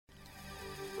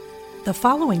The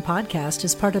following podcast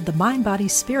is part of the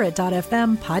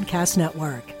MindBodySpirit.fm podcast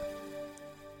network.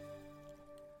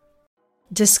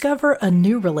 Discover a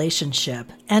new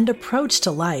relationship and approach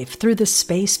to life through the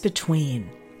space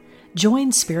between.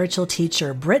 Join spiritual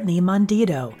teacher Brittany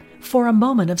Mondito for a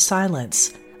moment of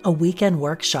silence, a weekend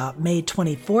workshop May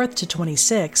 24th to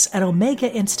 26th at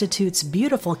Omega Institute's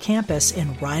beautiful campus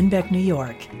in Rhinebeck, New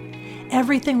York.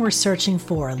 Everything we're searching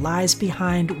for lies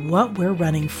behind what we're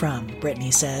running from, Brittany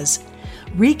says.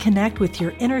 Reconnect with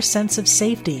your inner sense of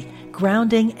safety,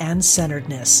 grounding, and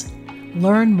centeredness.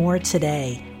 Learn more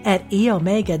today at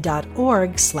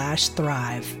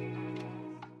eomega.org/thrive.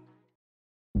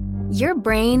 Your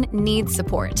brain needs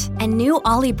support, and new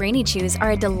Ollie Brainy Chews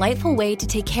are a delightful way to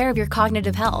take care of your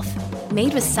cognitive health.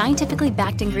 Made with scientifically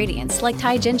backed ingredients like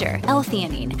Thai ginger,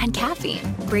 L-theanine, and caffeine,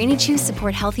 Brainy Chews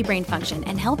support healthy brain function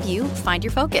and help you find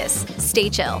your focus, stay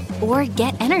chill, or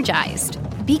get energized.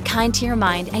 Be kind to your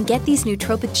mind and get these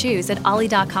nootropic chews at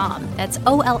ollie.com. That's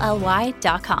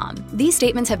OLLY.com. These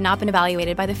statements have not been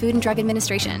evaluated by the Food and Drug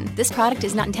Administration. This product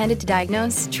is not intended to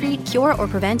diagnose, treat, cure, or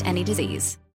prevent any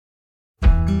disease.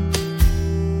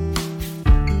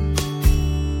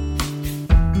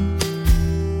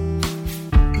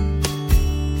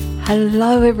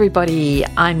 Hello everybody,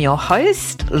 I'm your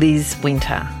host, Liz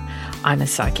Winter. I'm a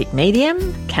psychic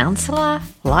medium, counsellor,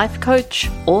 life coach,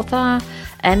 author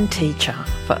and teacher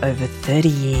for over 30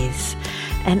 years.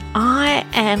 And I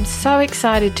am so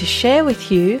excited to share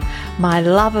with you my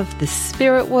love of the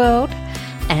spirit world,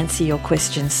 answer your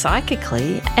questions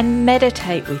psychically and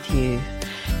meditate with you.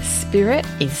 Spirit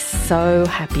is so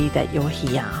happy that you're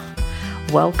here.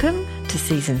 Welcome to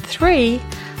Season 3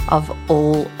 of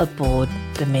All Aboard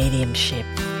the Mediumship.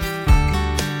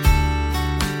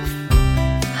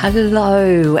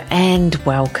 Hello and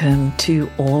welcome to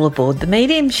All Aboard the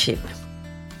Mediumship.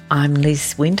 I'm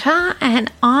Liz Winter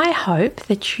and I hope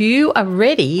that you are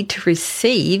ready to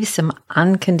receive some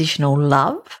unconditional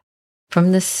love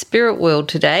from the spirit world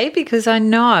today, because I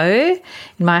know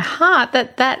in my heart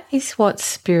that that is what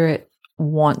spirit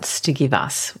wants to give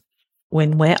us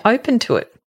when we're open to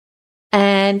it.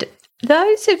 And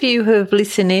those of you who have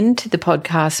listened in to the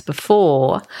podcast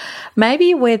before may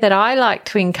be aware that I like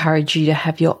to encourage you to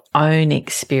have your own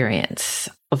experience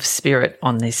of spirit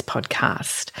on this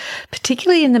podcast,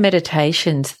 particularly in the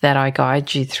meditations that I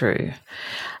guide you through.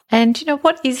 And you know,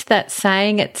 what is that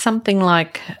saying? It's something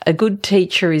like a good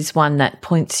teacher is one that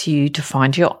points you to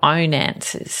find your own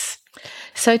answers.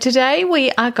 So today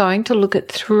we are going to look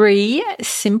at 3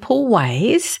 simple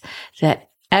ways that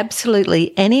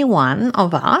absolutely any one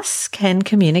of us can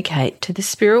communicate to the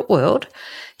spirit world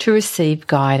to receive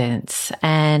guidance.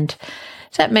 And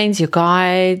that means your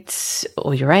guides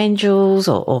or your angels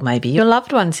or maybe your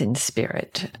loved ones in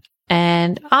spirit.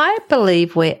 And I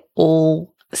believe we're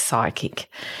all psychic.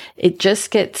 It just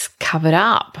gets covered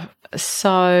up.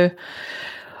 So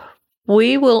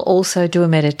we will also do a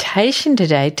meditation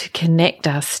today to connect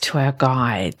us to our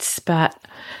guides. But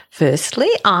firstly,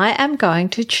 I am going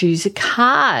to choose a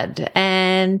card,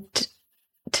 and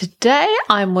today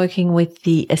I'm working with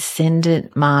the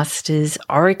Ascendant Masters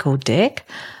Oracle deck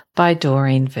by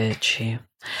Doreen Virtue.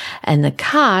 And the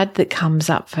card that comes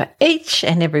up for each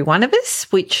and every one of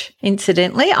us, which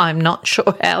incidentally, I'm not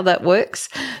sure how that works,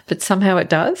 but somehow it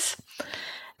does.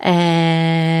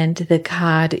 And the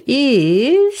card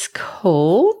is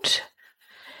called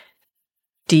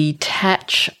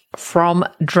Detach from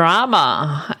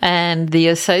Drama, and the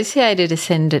associated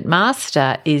Ascendant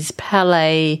Master is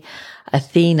Pallas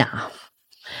Athena.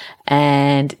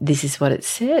 And this is what it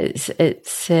says. It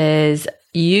says,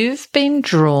 you've been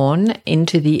drawn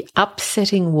into the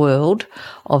upsetting world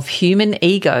of human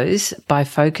egos by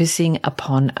focusing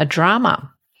upon a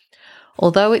drama.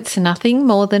 Although it's nothing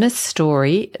more than a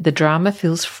story, the drama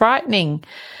feels frightening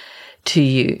to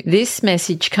you. This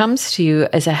message comes to you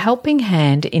as a helping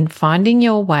hand in finding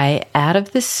your way out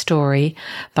of the story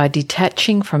by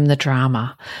detaching from the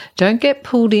drama. Don't get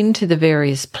pulled into the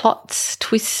various plots,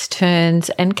 twists,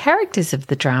 turns, and characters of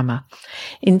the drama.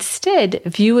 Instead,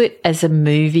 view it as a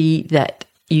movie that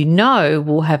you know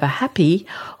will have a happy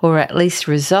or at least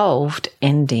resolved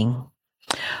ending.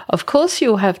 Of course,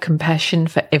 you'll have compassion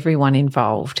for everyone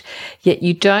involved, yet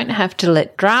you don't have to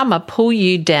let drama pull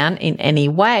you down in any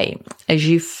way. As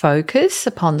you focus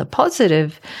upon the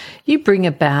positive, you bring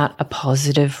about a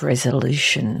positive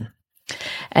resolution.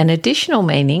 And additional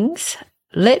meanings,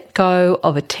 let go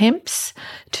of attempts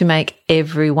to make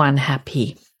everyone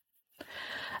happy.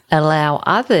 Allow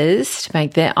others to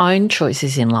make their own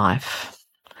choices in life.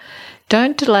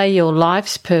 Don't delay your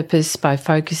life's purpose by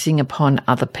focusing upon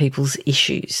other people's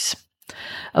issues.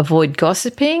 Avoid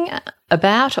gossiping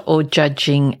about or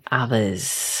judging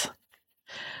others.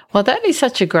 Well, that is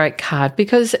such a great card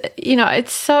because,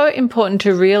 it's so important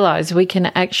to realize we can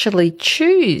actually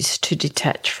choose to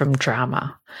detach from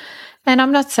drama. And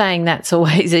I'm not saying that's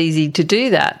always easy to do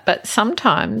that, but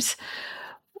sometimes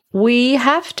we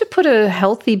have to put a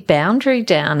healthy boundary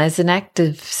down as an act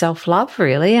of self-love,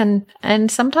 really,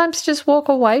 and sometimes just walk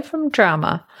away from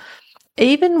drama.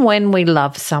 Even when we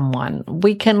love someone,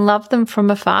 we can love them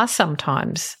from afar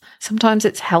sometimes. Sometimes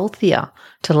it's healthier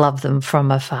to love them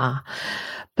from afar.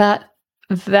 But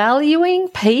valuing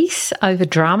peace over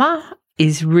drama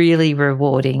is really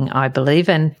rewarding, I believe.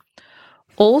 And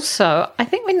also, I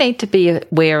think we need to be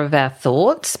aware of our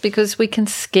thoughts because we can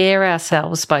scare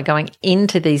ourselves by going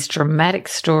into these dramatic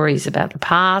stories about the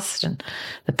past and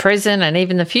the present and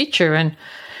even the future. And,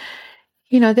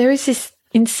 there is this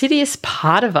insidious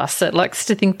part of us that likes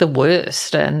to think the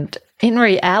worst. And in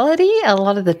reality, a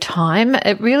lot of the time,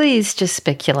 it really is just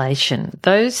speculation.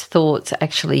 Those thoughts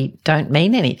actually don't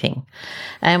mean anything.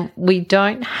 And we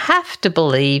don't have to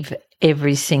believe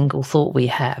every single thought we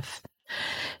have.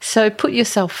 So put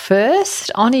yourself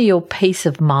first, honour your peace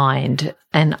of mind.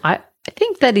 And I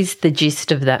think that is the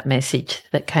gist of that message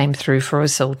that came through for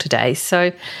us all today.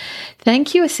 So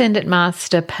thank you, Ascendant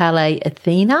Master Pele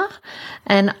Athena.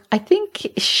 And I think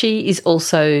she is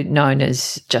also known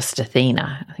as just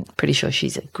Athena. I'm pretty sure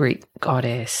she's a Greek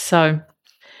goddess. So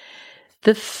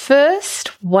the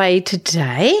first way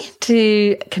today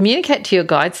to communicate to your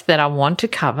guides that I want to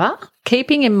cover,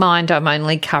 keeping in mind I'm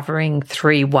only covering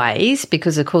 3 ways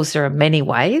because, of course, there are many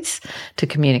ways to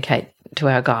communicate to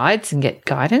our guides and get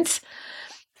guidance.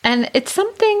 And it's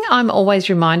something I'm always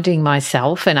reminding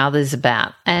myself and others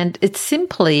about. And it's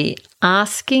simply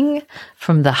asking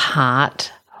from the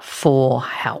heart for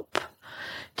help.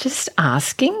 Just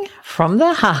asking from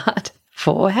the heart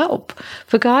for help,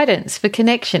 for guidance, for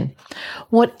connection.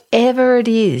 Whatever it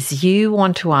is you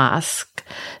want to ask,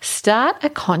 start a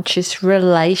conscious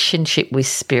relationship with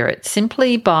Spirit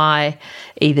simply by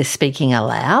either speaking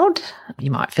aloud,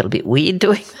 you might feel a bit weird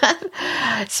doing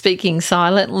that, speaking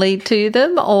silently to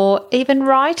them, or even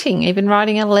writing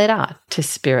a letter to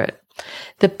Spirit.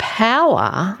 The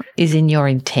power is in your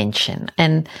intention,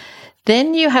 and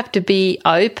then you have to be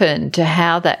open to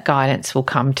how that guidance will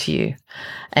come to you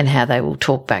and how they will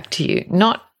talk back to you,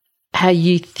 not how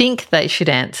you think they should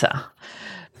answer.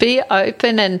 Be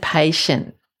open and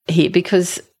patient here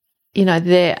because,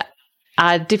 there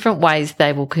are different ways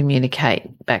they will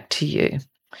communicate back to you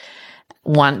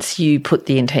once you put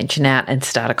the intention out and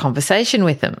start a conversation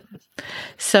with them.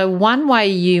 So one way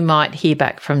you might hear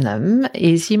back from them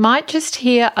is you might just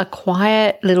hear a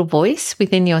quiet little voice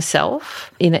within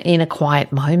yourself in a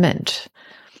quiet moment.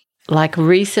 Like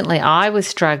recently, I was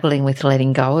struggling with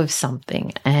letting go of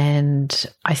something and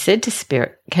I said to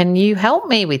Spirit, can you help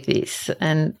me with this?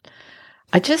 And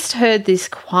I just heard this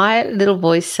quiet little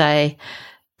voice say,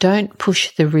 don't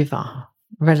push the river,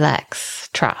 relax,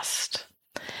 trust.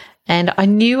 And I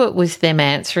knew it was them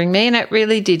answering me, and it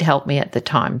really did help me at the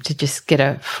time to just get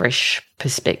a fresh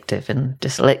perspective and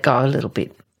just let go a little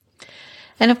bit.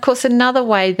 And of course, another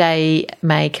way they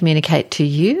may communicate to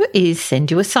you is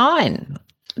send you a sign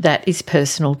that is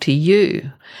personal to you.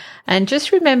 And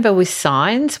just remember with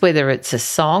signs, whether it's a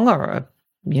song or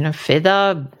a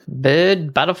feather,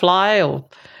 bird, butterfly, or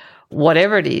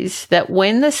whatever it is, that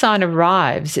when the sign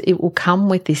arrives, it will come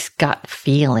with this gut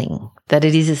feeling that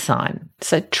it is a sign.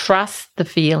 So trust the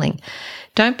feeling.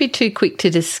 Don't be too quick to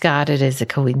discard it as a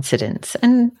coincidence.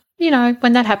 And,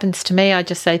 when that happens to me, I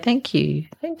just say, thank you,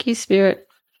 Spirit.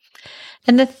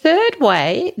 And the third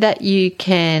way that you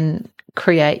can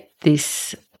create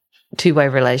this two-way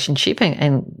relationship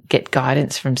and get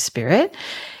guidance from Spirit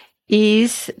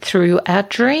is through our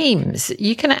dreams.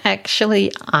 You can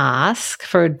actually ask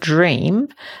for a dream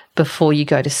before you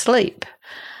go to sleep.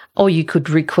 Or you could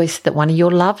request that one of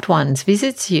your loved ones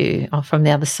visits you from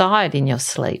the other side in your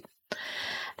sleep.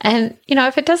 And,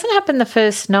 if it doesn't happen the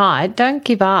first night, don't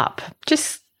give up.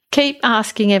 Just keep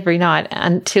asking every night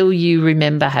until you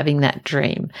remember having that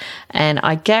dream. And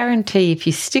I guarantee if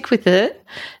you stick with it,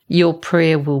 your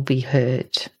prayer will be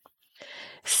heard.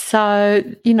 So,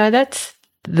 that's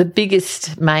the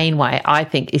biggest main way, I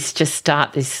think, is just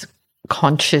start this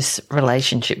conscious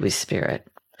relationship with Spirit.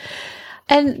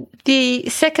 And the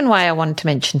second way I wanted to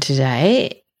mention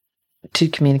today to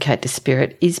communicate to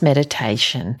Spirit is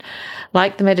meditation.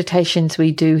 Like the meditations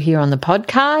we do here on the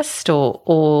podcast,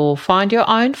 or find your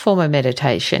own form of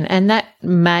meditation. And that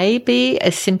may be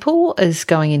as simple as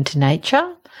going into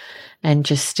nature and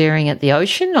just staring at the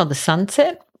ocean or the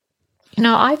sunset.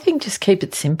 I think just keep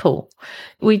it simple.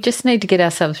 We just need to get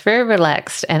ourselves very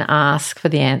relaxed and ask for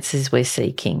the answers we're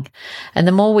seeking. And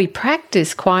the more we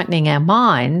practice quietening our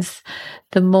minds,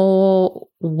 the more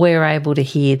we're able to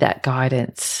hear that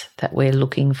guidance that we're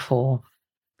looking for.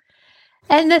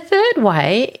 And the third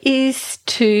way is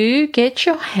to get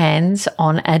your hands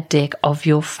on a deck of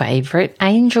your favorite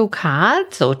angel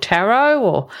cards or tarot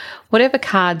or whatever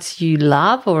cards you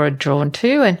love or are drawn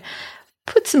to, and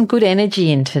put some good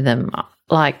energy into them.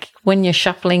 Like when you're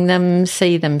shuffling them,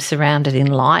 see them surrounded in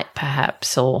light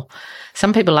perhaps, or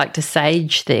some people like to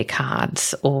sage their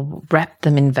cards or wrap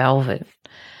them in velvet.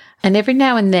 And every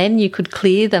now and then you could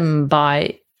clear them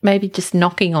by maybe just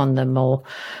knocking on them or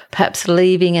perhaps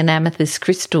leaving an amethyst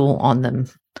crystal on them.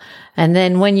 And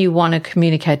then when you want to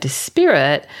communicate to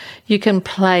spirit, you can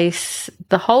place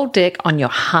the whole deck on your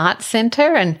heart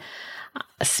center and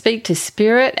speak to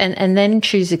spirit and then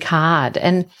choose a card.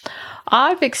 And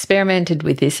I've experimented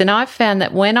with this, and I've found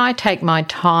that when I take my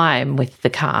time with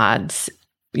the cards,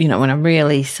 when I'm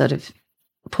really sort of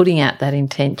putting out that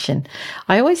intention,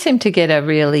 I always seem to get a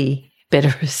really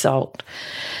better result.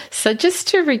 So just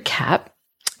to recap,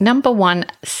 number 1,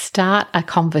 start a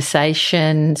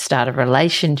conversation, start a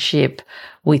relationship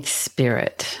with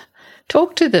spirit.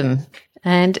 Talk to them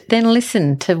and then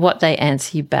listen to what they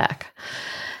answer you back.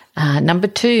 Number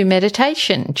 2,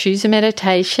 meditation. Choose a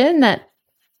meditation that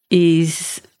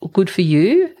is good for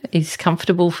you, is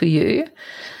comfortable for you,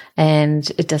 and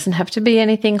it doesn't have to be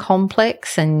anything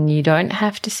complex, and you don't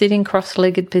have to sit in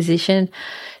cross-legged position.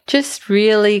 Just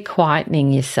really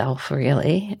quietening yourself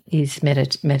really is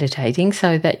meditating,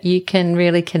 so that you can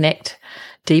really connect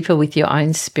deeper with your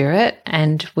own spirit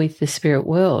and with the spirit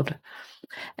world.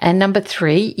 And number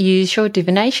 3, use your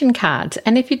divination cards.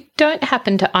 And if you don't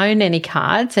happen to own any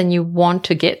cards and you want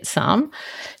to get some,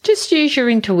 just use your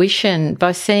intuition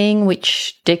by seeing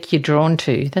which deck you're drawn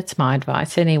to. That's my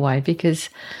advice anyway, because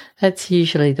that's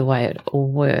usually the way it all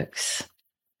works.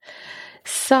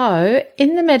 So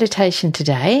in the meditation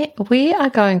today, we are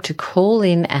going to call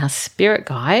in our spirit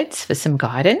guides for some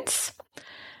guidance.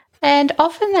 And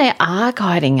often they are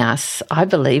guiding us, I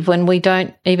believe, when we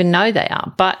don't even know they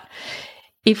are. But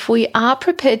if we are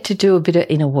prepared to do a bit of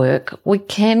inner work, we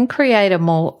can create a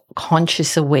more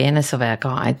conscious awareness of our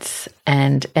guides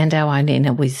and our own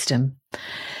inner wisdom.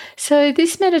 So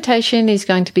this meditation is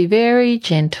going to be very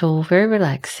gentle, very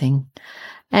relaxing,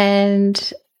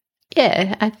 and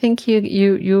yeah, I think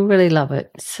you'll really love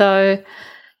it. So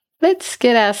let's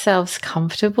get ourselves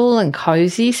comfortable and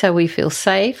cozy so we feel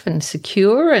safe and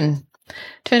secure, and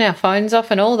turn our phones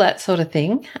off and all that sort of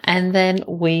thing. And then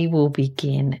we will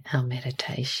begin our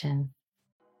meditation.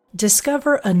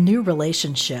 Discover a new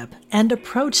relationship and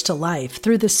approach to life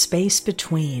through the space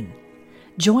between.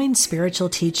 Join spiritual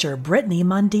teacher Brittany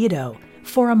Mondito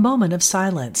for a moment of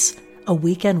silence, a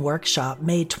weekend workshop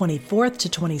May 24th to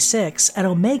 26th at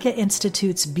Omega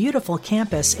Institute's beautiful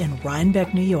campus in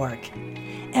Rhinebeck, New York.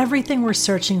 Everything we're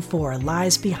searching for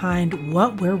lies behind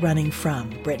what we're running from,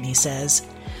 Brittany says.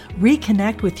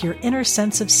 Reconnect with your inner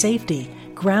sense of safety,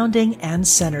 grounding, and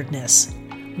centeredness.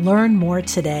 Learn more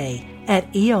today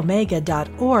at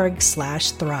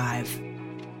eomega.org/thrive.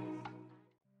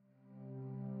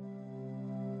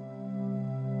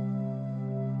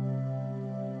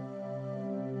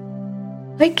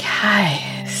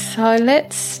 Okay, so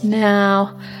let's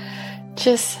now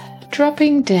just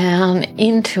dropping down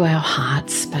into our heart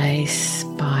space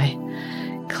by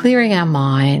clearing our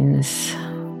minds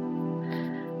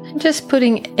and just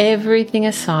putting everything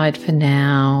aside for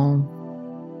now,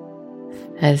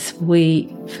 as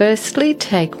we firstly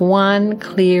take one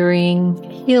clearing,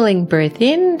 healing breath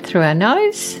in through our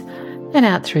nose and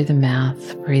out through the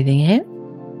mouth, breathing in.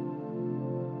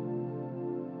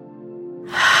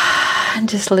 And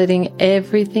just letting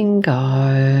everything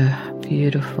go.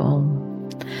 Beautiful.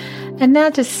 And now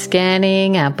just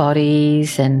scanning our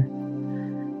bodies and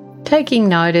taking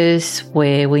notice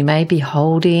where we may be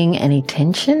holding any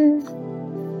tension,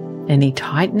 any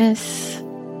tightness.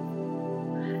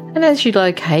 And as you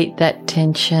locate that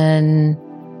tension,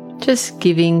 just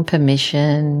giving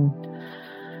permission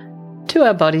to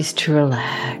our bodies to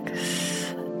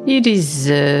relax. You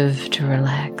deserve to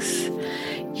relax.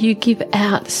 You give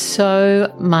out so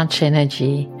much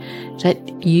energy that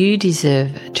you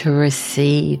deserve to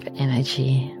receive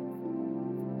energy.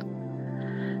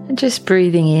 And just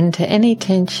breathing into any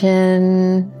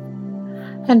tension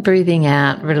and breathing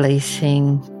out,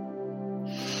 releasing.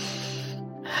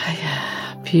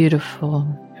 Beautiful.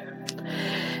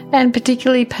 And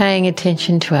particularly paying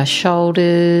attention to our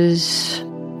shoulders,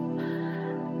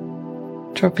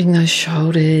 dropping those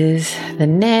shoulders, the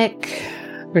neck,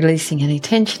 releasing any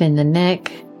tension in the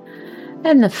neck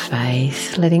and the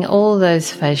face, letting all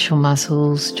those facial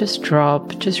muscles just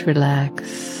drop, just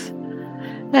relax,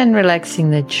 and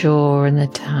relaxing the jaw and the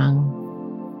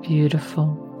tongue.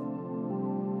 Beautiful.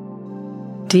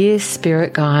 Dear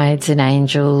spirit guides and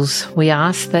angels, we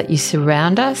ask that you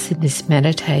surround us in this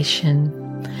meditation,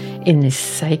 in this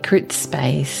sacred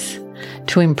space,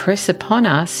 to impress upon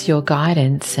us your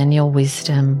guidance and your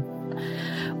wisdom.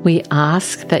 We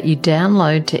ask that you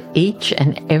download to each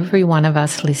and every one of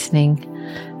us listening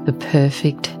the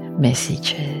perfect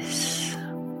messages.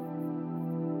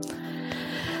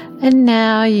 And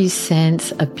now you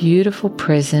sense a beautiful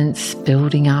presence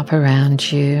building up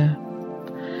around you.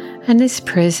 And this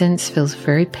presence feels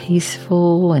very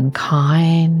peaceful and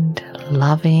kind,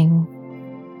 loving.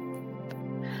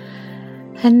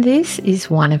 And this is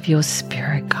one of your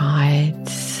spirit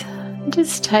guides.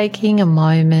 Just taking a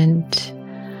moment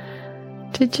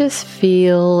to just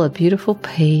feel a beautiful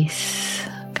peace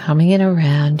coming in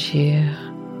around you,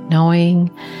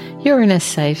 knowing you're in a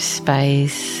safe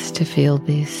space to feel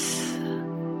this.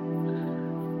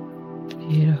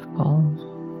 Beautiful.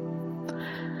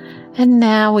 And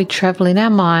now we travel in our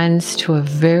minds to a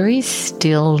very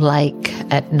still lake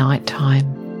at night time.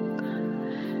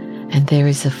 And there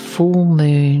is a full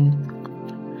moon,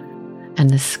 and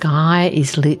the sky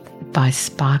is lit by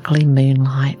sparkly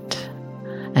moonlight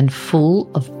and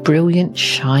full of brilliant,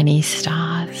 shiny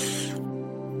stars.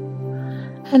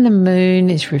 And the moon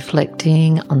is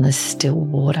reflecting on the still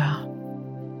water.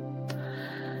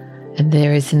 And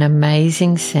there is an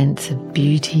amazing sense of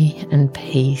beauty and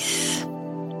peace.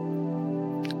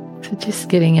 So just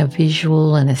getting a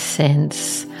visual and a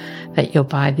sense that you're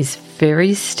by this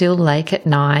very still lake at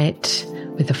night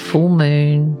with a full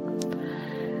moon.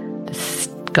 The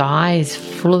sky is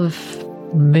full of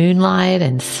moonlight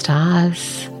and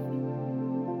stars.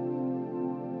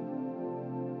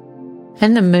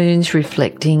 And the moon's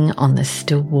reflecting on the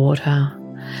still water.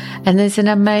 And there's an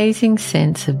amazing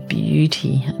sense of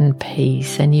beauty and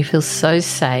peace, and you feel so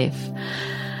safe.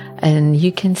 And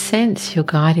you can sense your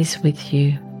guide is with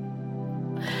you.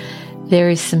 There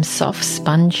is some soft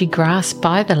spongy grass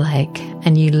by the lake,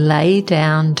 and you lay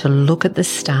down to look at the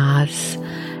stars,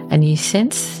 and you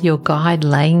sense your guide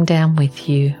laying down with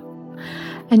you.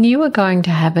 And you are going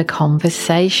to have a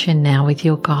conversation now with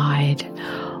your guide,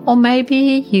 or maybe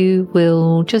you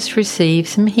will just receive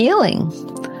some healing.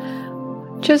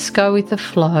 Just go with the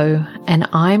flow, and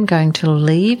I'm going to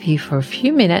leave you for a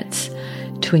few minutes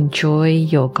to enjoy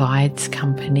your guide's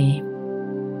company.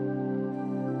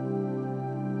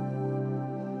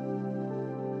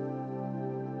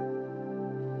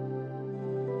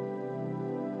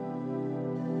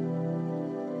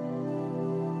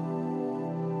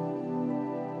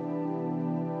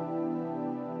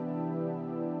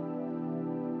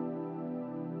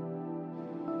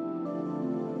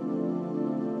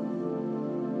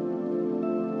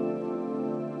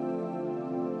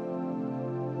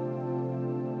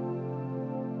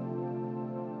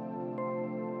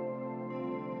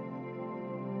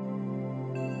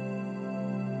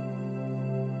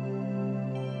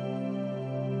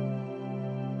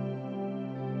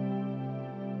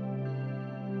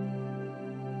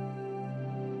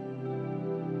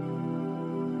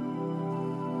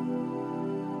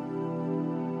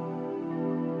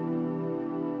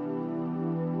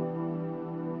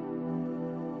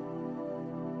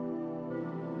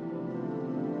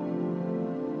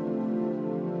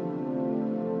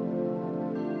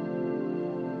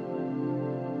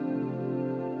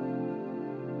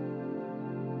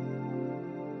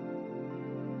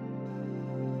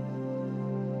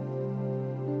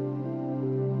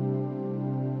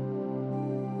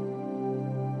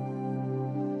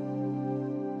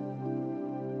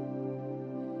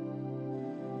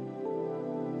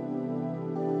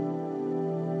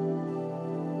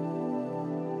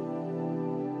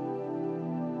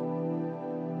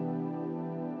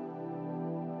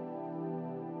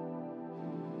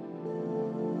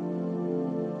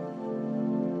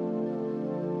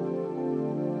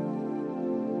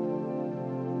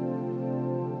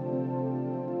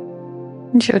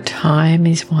 And your time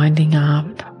is winding up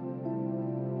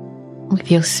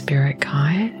with your spirit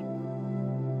guide.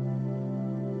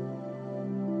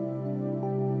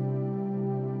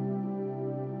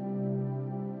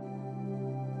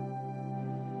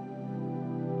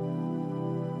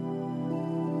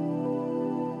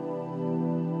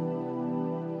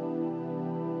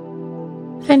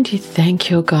 And you thank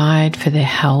your guide for their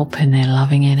help and their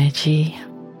loving energy.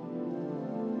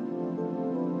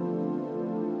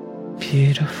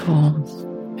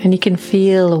 Beautiful. And you can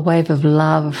feel a wave of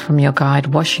love from your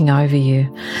guide washing over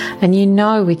you. And you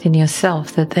know within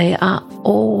yourself that they are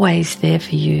always there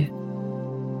for you.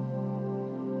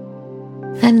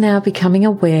 And now becoming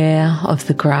aware of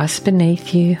the grass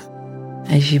beneath you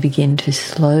as you begin to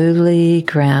slowly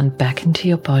ground back into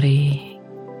your body,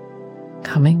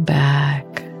 coming back,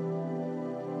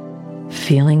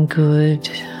 feeling good,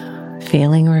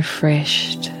 feeling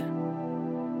refreshed,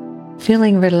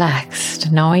 feeling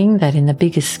relaxed, knowing that in the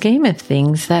bigger scheme of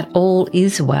things that all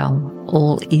is well,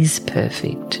 all is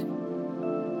perfect.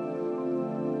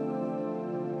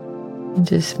 And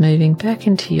just moving back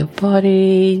into your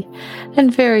body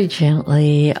and very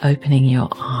gently opening your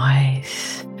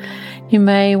eyes. You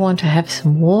may want to have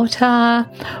some water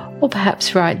or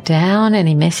perhaps write down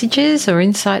any messages or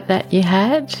insight that you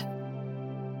had.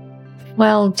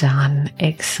 Well done.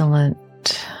 Excellent.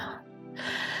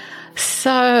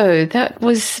 So that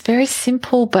was very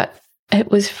simple, but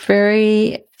it was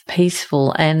very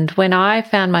peaceful. And when I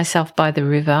found myself by the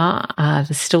river,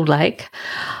 the Still Lake,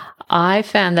 I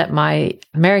found that my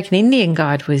American Indian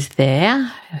guide was there,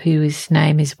 whose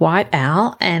name is White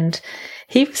Owl, and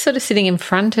he was sort of sitting in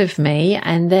front of me.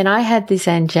 And then I had this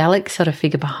angelic sort of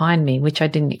figure behind me, which I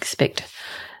didn't expect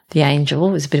the angel.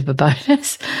 It was a bit of a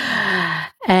bonus.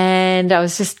 And I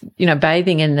was just,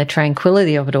 bathing in the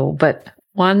tranquility of it all. But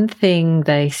one thing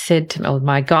they said to me, or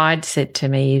my guide said to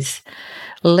me, is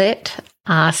let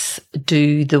us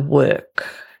do the work.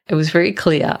 It was very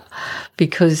clear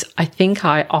because I think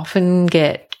I often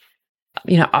get,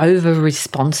 over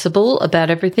responsible about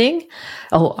everything.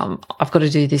 Oh, I've got to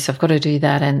do this, I've got to do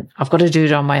that, and I've got to do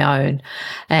it on my own.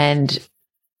 And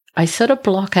I sort of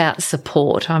block out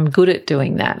support. I'm good at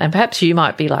doing that. And perhaps you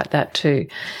might be like that too.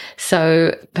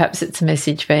 So perhaps it's a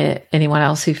message for anyone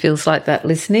else who feels like that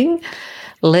listening.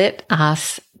 Let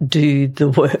us do the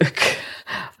work.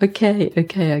 Okay,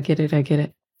 I get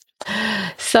it.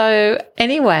 So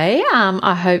anyway,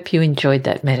 I hope you enjoyed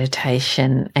that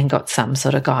meditation and got some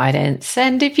sort of guidance.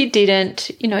 And if you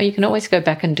didn't, you can always go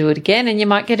back and do it again and you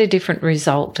might get a different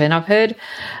result. And I've heard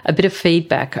a bit of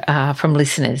feedback from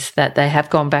listeners that they have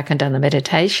gone back and done the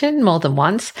meditation more than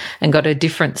once and got a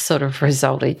different sort of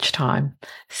result each time.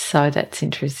 So that's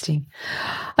interesting.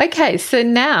 Okay, so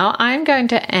now I'm going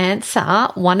to answer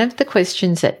one of the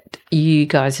questions that you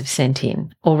guys have sent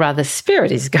in, or rather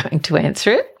Spirit is going to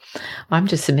answer it. I'm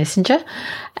just a messenger.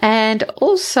 And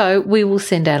also we will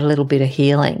send out a little bit of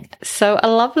healing. So a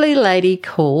lovely lady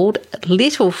called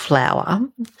Little Flower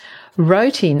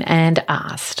wrote in and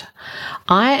asked,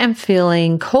 I am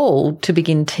feeling called to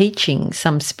begin teaching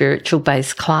some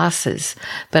spiritual-based classes,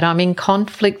 but I'm in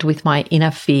conflict with my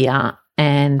inner fear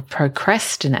and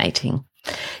procrastinating.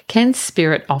 Can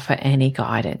Spirit offer any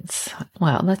guidance?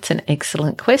 Well, that's an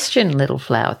excellent question, Little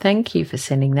Flower. Thank you for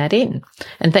sending that in.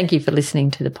 And thank you for listening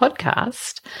to the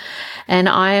podcast. And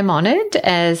I am honoured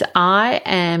as I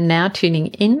am now tuning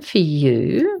in for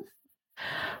you.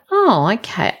 Oh,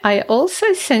 okay. I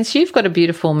also sense you've got a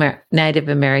beautiful Native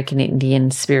American Indian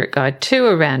spirit guide too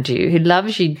around you who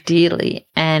loves you dearly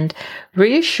and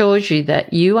reassures you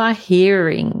that you are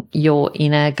hearing your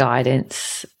inner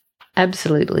guidance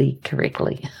absolutely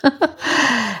correctly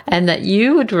and that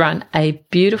you would run a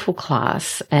beautiful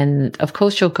class, and of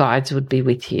course your guides would be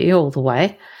with you all the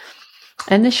way.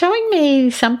 And they're showing me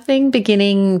something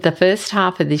beginning the first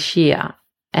half of this year,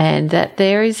 and that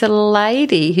there is a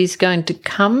lady who's going to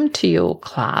come to your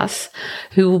class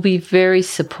who will be very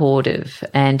supportive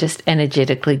and just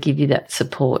energetically give you that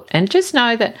support. And just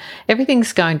know that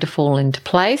everything's going to fall into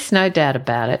place, no doubt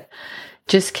about it.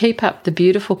 Just keep up the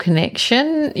beautiful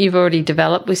connection you've already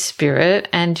developed with Spirit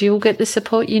and you'll get the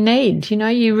support you need.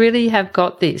 You really have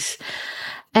got this.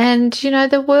 And,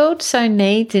 the world so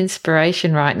needs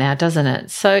inspiration right now, doesn't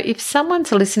it? So if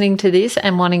someone's listening to this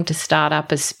and wanting to start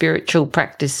up a spiritual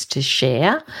practice to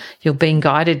share, you're being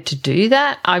guided to do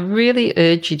that, I really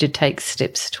urge you to take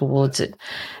steps towards it.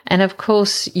 And of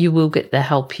course, you will get the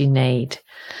help you need.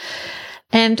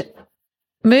 And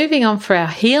moving on for our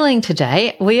healing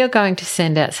today, we are going to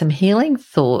send out some healing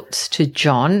thoughts to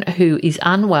John, who is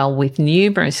unwell with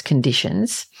numerous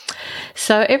conditions.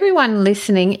 So everyone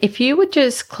listening, if you would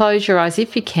just close your eyes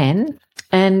if you can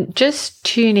and just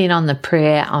tune in on the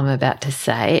prayer I'm about to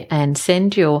say and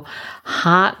send your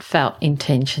heartfelt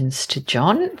intentions to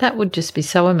John. That would just be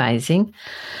so amazing.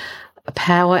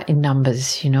 Power in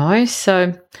numbers,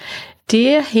 So,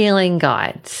 dear healing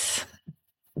guides,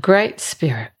 Great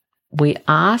Spirit, we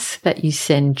ask that you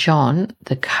send John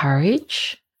the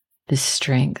courage, the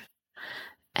strength,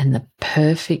 and the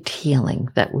perfect healing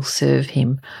that will serve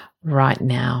him right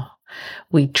now.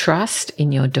 We trust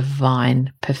in your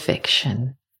divine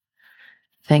perfection.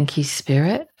 Thank you,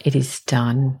 Spirit. It is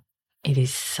done. It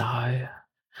is so.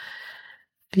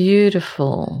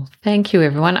 Beautiful. Thank you,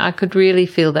 everyone. I could really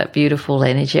feel that beautiful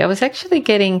energy. I was actually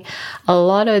getting a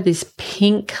lot of this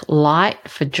pink light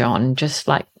for John, just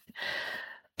like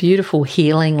beautiful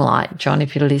healing light. John,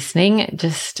 if you're listening,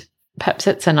 just perhaps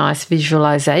it's a nice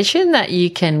visualization that you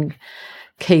can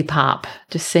keep up,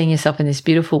 just seeing yourself in this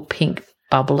beautiful pink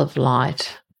bubble of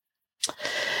light.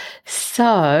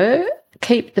 So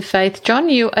keep the faith, John.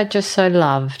 You are just so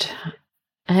loved.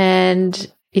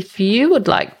 And if you would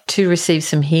like to receive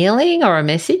some healing or a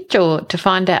message or to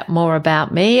find out more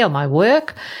about me or my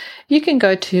work, you can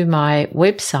go to my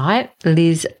website,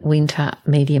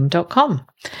 lizwintermedium.com.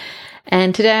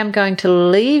 And today I'm going to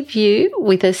leave you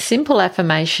with a simple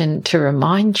affirmation to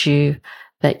remind you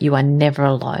that you are never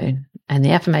alone. And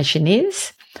the affirmation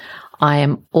is, I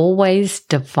am always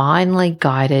divinely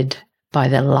guided by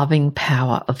the loving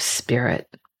power of Spirit.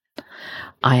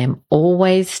 I am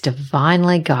always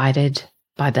divinely guided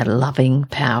by the loving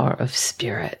power of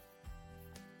Spirit.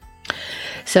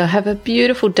 So have a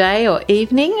beautiful day or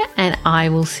evening, and I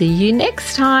will see you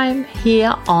next time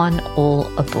here on All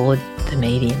Aboard the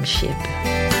Mediumship.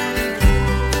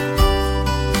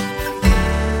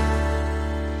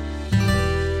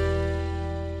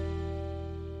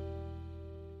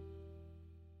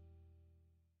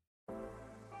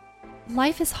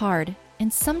 Life is hard,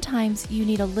 and sometimes you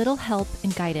need a little help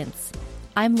and guidance.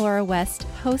 I'm Laura West,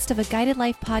 host of a Guided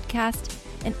Life podcast,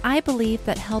 and I believe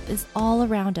that help is all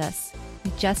around us.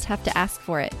 We just have to ask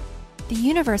for it. The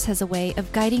universe has a way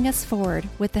of guiding us forward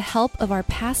with the help of our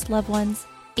past loved ones,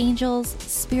 angels,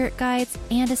 spirit guides,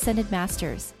 and ascended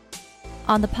masters.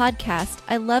 On the podcast,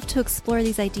 I love to explore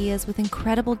these ideas with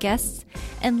incredible guests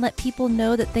and let people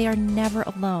know that they are never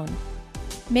alone.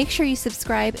 Make sure you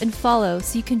subscribe and follow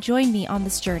so you can join me on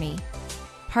this journey.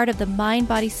 Part of the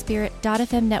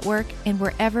MindBodySpirit.fm network and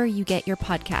wherever you get your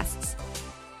podcasts.